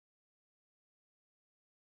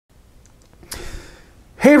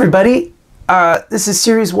Hey everybody, this is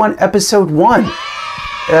Series 1, Episode 1.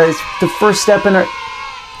 It's the first step in our...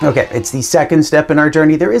 Okay, it's the second step in our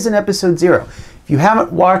journey. There is an Episode 0. If you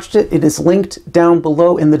haven't watched it, it is linked down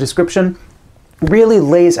below in the description. Really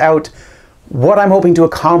lays out what I'm hoping to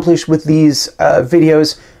accomplish with these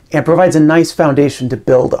videos and provides a nice foundation to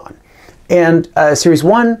build on. And Series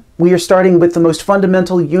 1, we are starting with the most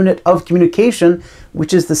fundamental unit of communication,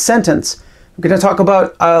 which is the sentence. I'm going to talk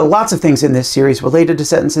about lots of things in this series related to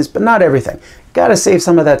sentences, but not everything. Got to save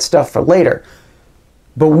some of that stuff for later.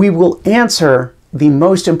 But we will answer the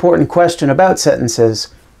most important question about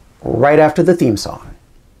sentences right after the theme song.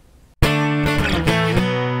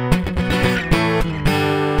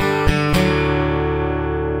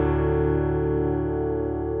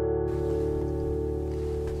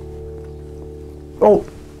 Oh,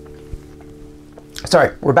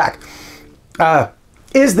 sorry, we're back.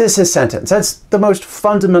 Is this a sentence? That's the most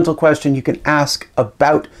fundamental question you can ask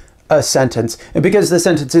about a sentence. And because the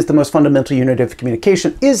sentence is the most fundamental unit of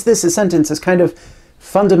communication, is this a sentence is kind of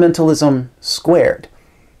fundamentalism squared.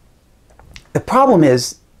 The problem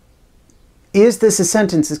is this a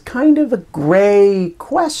sentence is kind of a gray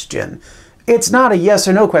question. It's not a yes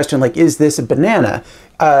or no question like, is this a banana?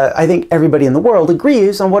 I think everybody in the world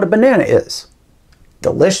agrees on what a banana is.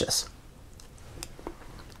 Delicious.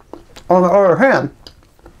 On the other hand,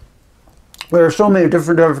 there are so many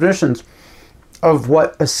different definitions of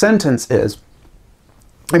what a sentence is.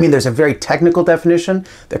 I mean, there's a very technical definition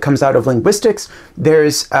that comes out of linguistics.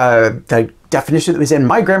 There's the definition that was in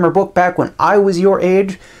my grammar book back when I was your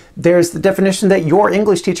age. There's the definition that your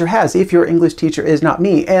English teacher has, if your English teacher is not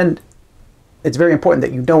me. And it's very important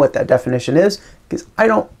that you know what that definition is, because I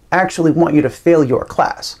don't actually want you to fail your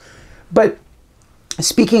class. But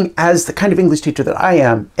speaking as the kind of English teacher that I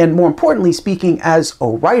am, and more importantly, speaking as a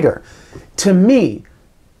writer, to me,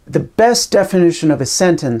 the best definition of a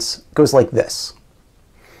sentence goes like this.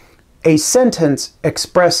 A sentence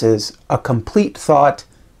expresses a complete thought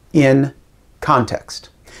in context.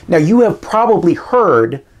 Now, you have probably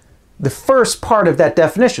heard the first part of that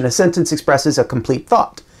definition. A sentence expresses a complete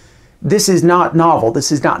thought. This is not novel.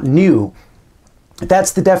 This is not new.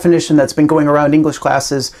 That's the definition that's been going around English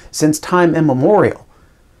classes since time immemorial.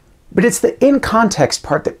 But it's the in context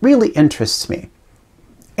part that really interests me.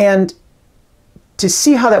 And to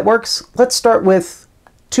see how that works, let's start with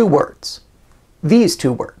two words. These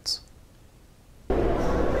two words.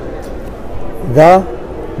 The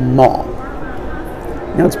mall.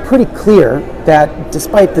 Now it's pretty clear that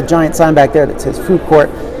despite the giant sign back there that says food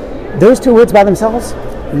court, those two words by themselves,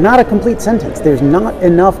 not a complete sentence. There's not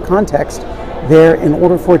enough context there in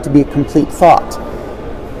order for it to be a complete thought.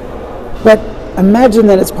 But imagine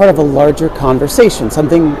that it's part of a larger conversation,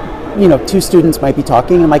 something, you know, two students might be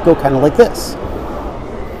talking and might go kind of like this.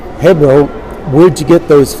 Hey bro, where'd you get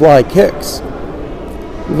those fly kicks?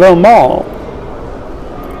 The mall.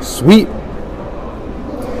 Sweet.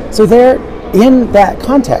 So there, in that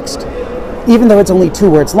context, even though it's only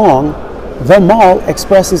two words long, the mall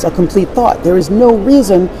expresses a complete thought. There is no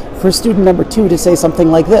reason for student number 2 to say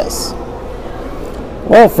something like this.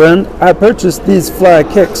 Well, friend, I purchased these fly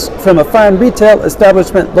kicks from a fine retail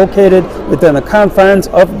establishment located within the confines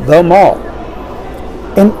of the mall.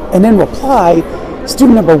 And in reply,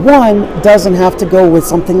 student number 1 doesn't have to go with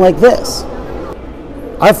something like this.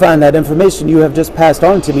 I find that information you have just passed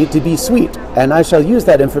on to me to be sweet, and I shall use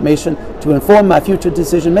that information to inform my future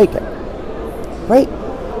decision making. Right?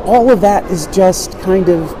 All of that is just kind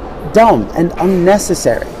of dumb and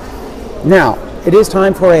unnecessary. Now, it is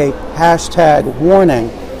time for a hashtag warning.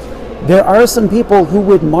 There are some people who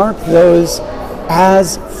would mark those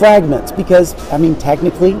as fragments because, I mean,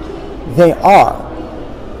 technically they are.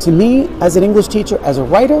 To me, as an English teacher, as a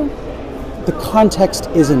writer, the context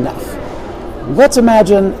is enough. Let's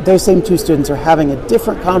imagine those same two students are having a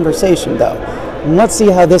different conversation though. And let's see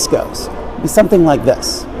how this goes. It'll be something like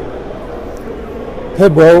this. Hey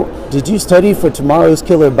bro, did you study for tomorrow's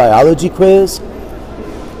killer biology quiz?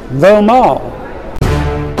 The mall.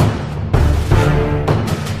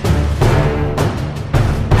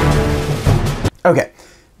 Okay,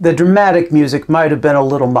 the dramatic music might have been a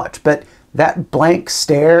little much, but that blank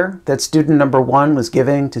stare that student number 1 was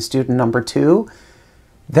giving to student number 2,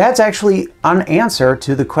 that's actually an answer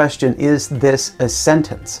to the question, is this a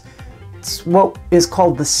sentence? It's what is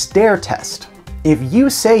called the stare test. If you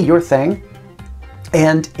say your thing,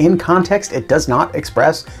 and in context it does not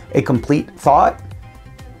express a complete thought,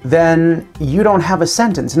 then you don't have a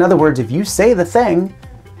sentence. In other words, if you say the thing,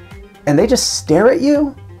 and they just stare at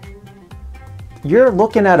you, you're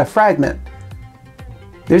looking at a fragment.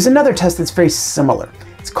 There's another test that's very similar.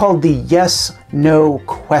 It's called the yes-no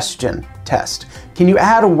question test. Can you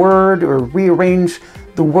add a word or rearrange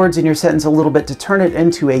the words in your sentence a little bit to turn it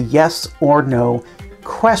into a yes or no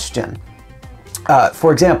question?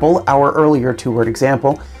 For example, our earlier two-word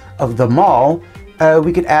example of the mall,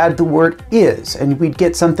 we could add the word is, and we'd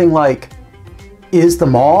get something like, is the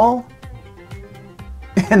mall?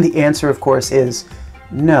 And the answer, of course, is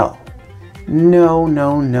no. No,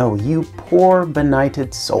 no, no, you poor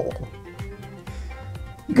benighted soul.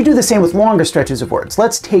 You could do the same with longer stretches of words.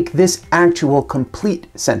 Let's take this actual complete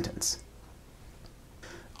sentence.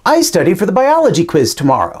 I study for the biology quiz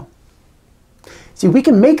tomorrow. See, we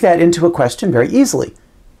can make that into a question very easily.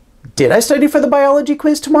 Did I study for the biology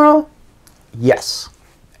quiz tomorrow? Yes.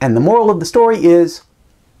 And the moral of the story is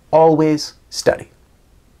always study.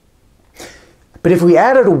 But if we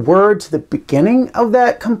added a word to the beginning of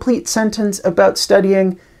that complete sentence about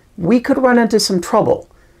studying, we could run into some trouble.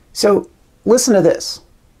 So listen to this.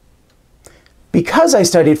 Because I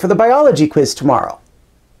studied for the biology quiz tomorrow.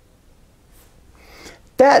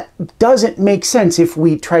 That doesn't make sense if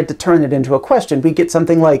we tried to turn it into a question. We get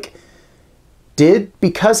something like,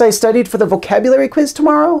 because I studied for the vocabulary quiz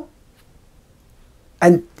tomorrow?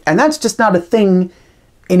 And that's just not a thing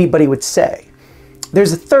anybody would say.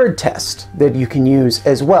 There's a third test that you can use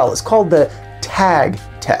as well. It's called the tag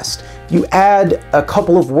test. You add a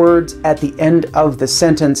couple of words at the end of the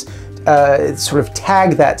sentence, sort of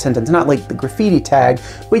tag that sentence, not like the graffiti tag,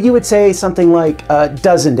 but you would say something like,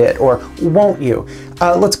 doesn't it, or won't you?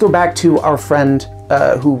 Let's go back to our friend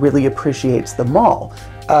who really appreciates the mall.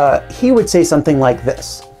 He would say something like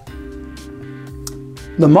this.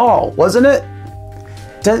 The mall, wasn't it?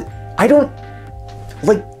 Do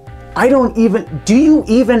you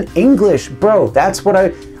even English, bro? That's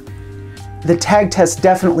what the tag test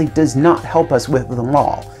definitely does not help us with the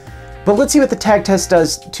mall. But let's see what the tag test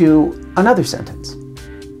does to another sentence.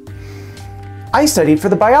 I studied for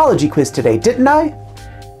the biology quiz today, didn't I?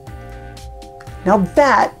 Now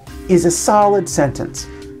that is a solid sentence.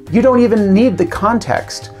 You don't even need the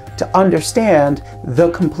context to understand the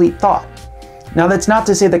complete thought. Now that's not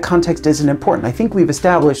to say that context isn't important. I think we've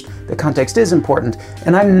established that context is important,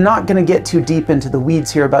 and I'm not going to get too deep into the weeds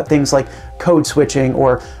here about things like code switching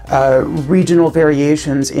or regional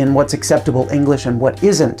variations in what's acceptable English and what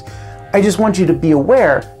isn't. I just want you to be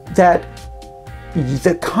aware that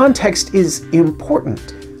the context is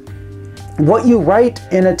important. What you write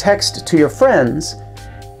in a text to your friends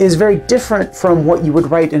is very different from what you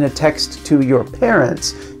would write in a text to your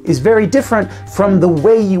parents, is very different from the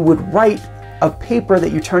way you would write a paper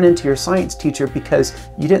that you turn into your science teacher because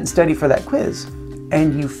you didn't study for that quiz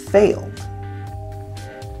and you failed.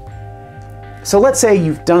 So let's say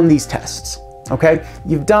you've done these tests, okay?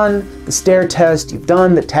 You've done the stare test, you've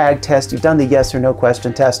done the tag test, you've done the yes or no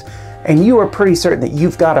question test, and you are pretty certain that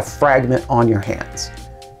you've got a fragment on your hands.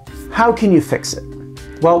 How can you fix it?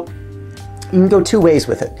 Well, you can go two ways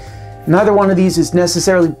with it. Neither one of these is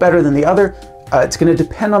necessarily better than the other. It's going to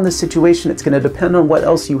depend on the situation. It's going to depend on what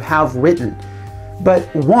else you have written. But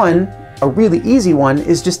one, a really easy one,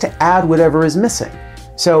 is just to add whatever is missing.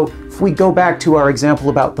 So if we go back to our example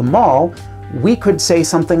about the mall, we could say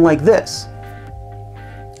something like this.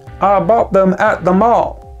 I bought them at the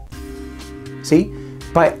mall. See,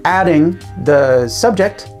 by adding the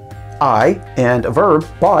subject, I, and a verb,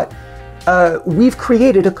 bought, we've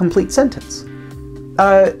created a complete sentence.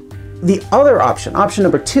 The other option, option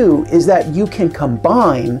number two, is that you can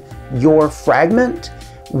combine your fragment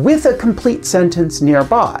with a complete sentence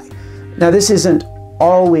nearby. Now this isn't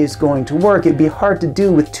always going to work. It'd be hard to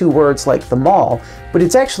do with two words like the mall, but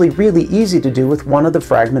it's actually really easy to do with one of the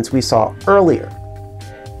fragments we saw earlier.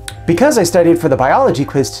 Because I studied for the biology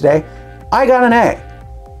quiz today, I got an A.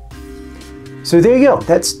 So there you go.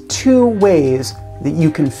 That's two ways that you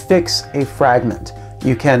can fix a fragment.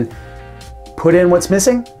 You can put in what's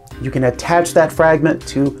missing. You can attach that fragment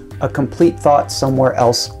to a complete thought somewhere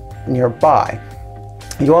else nearby.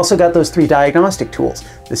 You also got those three diagnostic tools: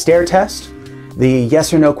 the stare test, the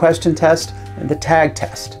yes or no question test, and the tag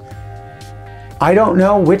test. I don't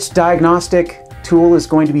know which diagnostic tool is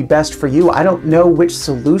going to be best for you. I don't know which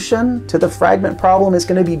solution to the fragment problem is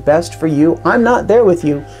going to be best for you. I'm not there with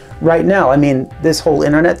you right now. I mean, this whole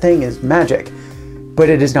internet thing is magic, but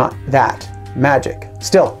it is not that magic.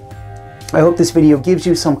 Still, I hope this video gives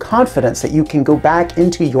you some confidence that you can go back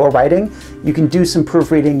into your writing, you can do some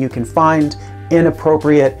proofreading, you can find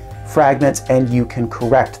inappropriate fragments, and you can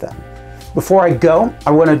correct them. Before I go,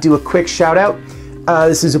 I want to do a quick shout out.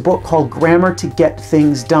 This is a book called Grammar to Get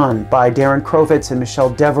Things Done by Darren Krovitz and Michelle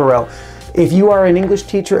Devereaux. If you are an English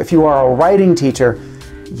teacher, if you are a writing teacher,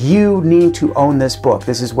 you need to own this book.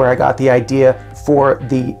 This is where I got the idea for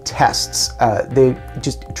the tests. They're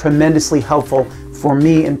just tremendously helpful for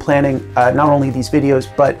me in planning not only these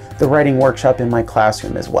videos, but the writing workshop in my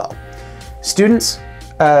classroom as well. Students,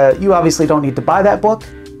 you obviously don't need to buy that book,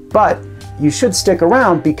 but you should stick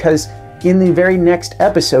around because in the very next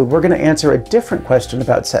episode, we're going to answer a different question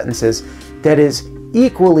about sentences that is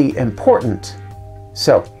equally important.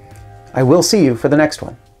 So, I will see you for the next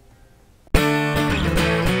one.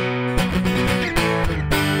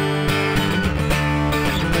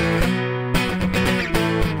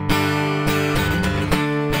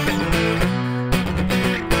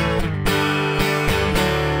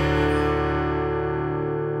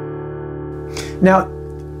 Now,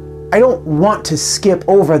 I don't want to skip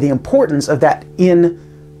over the importance of that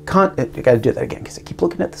I gotta do that again because I keep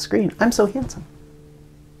looking at the screen. I'm so handsome.